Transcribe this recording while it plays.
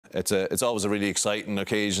It's always a really exciting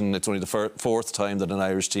occasion. It's only the fourth time that an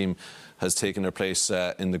Irish team has taken their place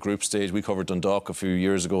in the group stage. We covered Dundalk a few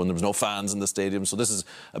years ago and there was no fans in the stadium, so this is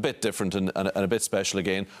a bit different and a bit special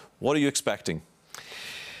again. What are you expecting?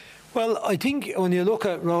 Well, I think when you look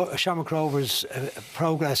at Shamrock Rovers'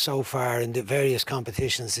 progress so far in the various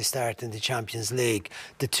competitions they start in the Champions League,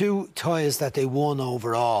 the two ties that they won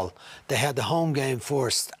overall, they had the home game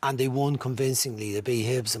first and they won convincingly. They beat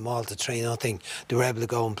Hibs and Malta 3-0. They were able to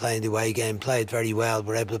go and play in the away game, played very well,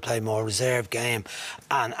 were able to play more reserve game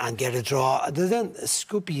and get a draw. They then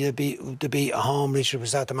Scoopy to beat at home. Richard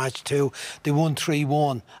was at the match too. They won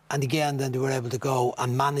 3-1 and again then they were able to go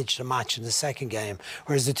and manage the match in the second game.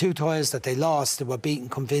 Whereas the two ties that they lost, they were beaten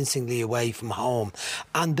convincingly away from home,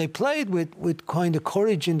 and they played with kind of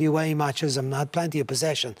courage in the away matches and had plenty of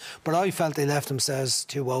possession, but I felt they left themselves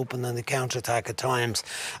too open on the counter-attack at times,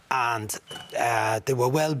 and they were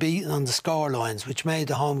well beaten on the score lines, which made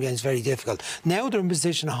the home games very difficult. Now they're in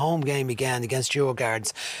position a home game again against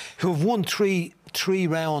Djurgårdens, who have won three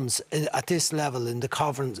rounds at this level in the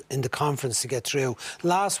conference to get through.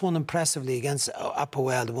 Last one impressively against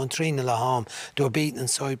Apoel. They won 3-0 at home. They were beaten in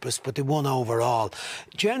Cyprus, but they won overall.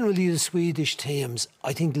 Generally, the Swedish teams,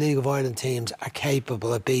 I think League of Ireland teams, are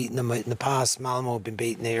capable of beating them. In the past, Malmo have been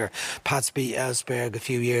beaten here. Pats beat Elfsborg a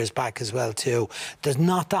few years back as well too. There's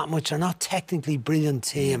not that much. They're not technically brilliant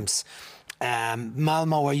teams.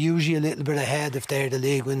 Malmo are usually a little bit ahead if they're the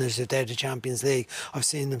league winners, if they're the Champions League. I've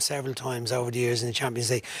seen them several times over the years in the Champions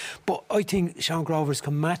League. But I think Shamrock Rovers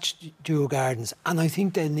can match Djurgårdens, and I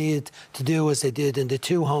think they need to do as they did in the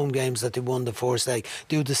two home games that they won the first leg.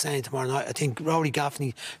 Do the same tomorrow night. I think Rory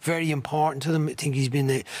Gaffney, very important to them. I think he's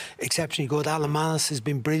been exceptionally good. Alan Manus has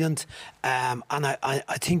been brilliant. And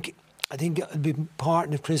I think it'll be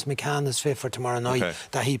important if Chris McCann is fit for tomorrow night,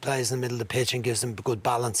 that he plays in the middle of the pitch and gives them good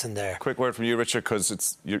balance in there. Quick word from you, Richard, because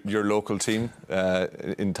it's your local team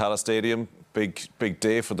in Tallaght Stadium. Big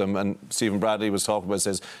day for them, and Stephen Bradley was talking about,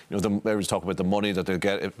 says, you know, they was talking about the money that they'll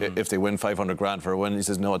get if they win 500 grand for a win. He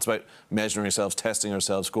says, no, it's about measuring ourselves, testing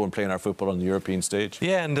ourselves, going playing our football on the European stage.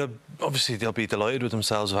 Yeah, and obviously they'll be delighted with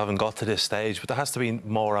themselves of having got to this stage, but there has to be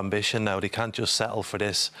more ambition now. They can't just settle for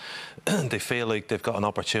this. They feel like they've got an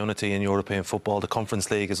opportunity in European football. The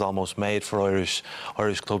Conference League is almost made for Irish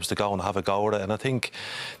clubs to go and have a go at it, and I think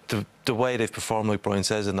the way they've performed, like Brian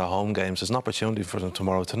says, in their home games, there's an opportunity for them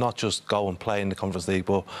tomorrow to not just go and play in the Conference League,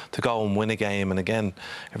 but to go and win a game. And again,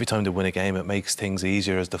 every time they win a game, it makes things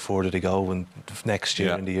easier as the further they go and next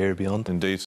year and the year beyond. Indeed.